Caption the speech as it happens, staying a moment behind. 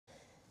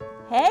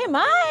Hey,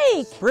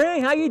 Mike.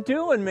 Spring, how you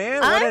doing,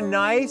 man? What a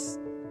nice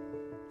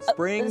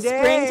spring day.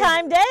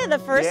 Springtime day, the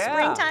first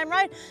springtime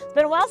ride. It's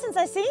been a while since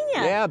I've seen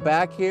you. Yeah,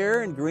 back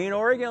here in Green,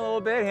 Oregon a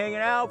little bit, hanging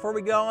out before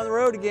we go on the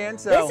road again.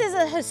 So this is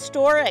a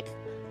historic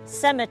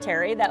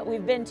cemetery that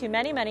we've been to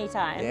many, many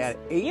times. Yeah,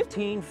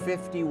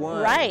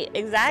 1851. Right,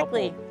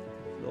 exactly.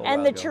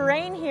 And the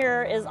terrain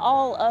here is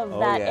all of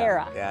that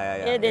era. Yeah.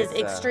 It is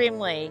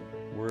extremely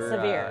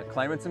severe. We're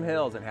climbing some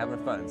hills and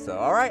having fun. So,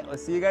 all right,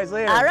 let's see you guys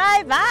later. All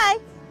right, bye.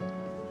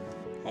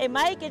 Hey,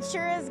 Mike, it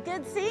sure is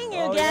good seeing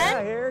you again.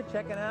 Yeah, here,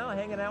 checking out,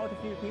 hanging out with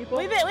a few people.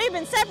 We've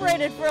been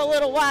separated for a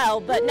little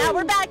while, but now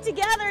we're back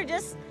together,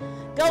 just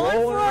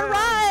going for a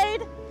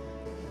ride.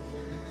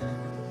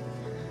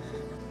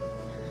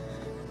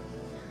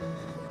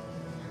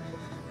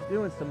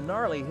 Doing some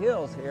gnarly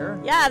hills here.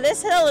 Yeah,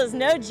 this hill is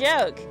no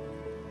joke.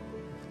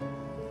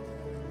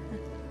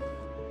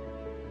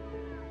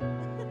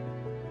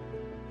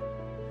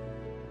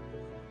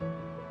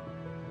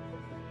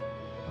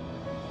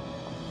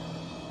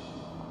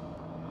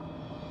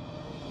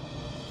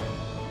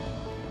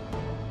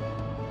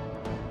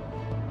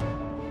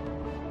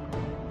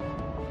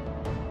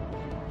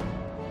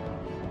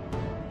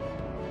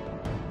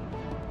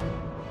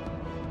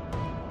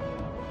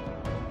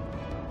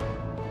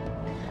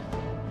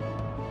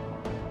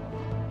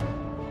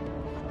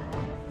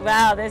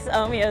 Wow, this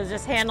Omeo is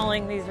just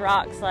handling these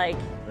rocks like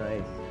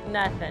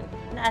nothing.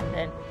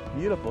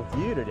 Beautiful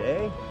view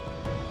today.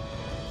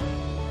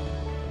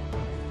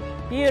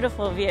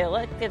 Beautiful view,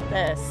 look at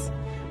this.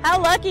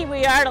 How lucky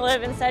we are to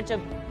live in such a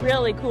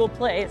really cool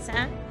place,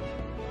 huh?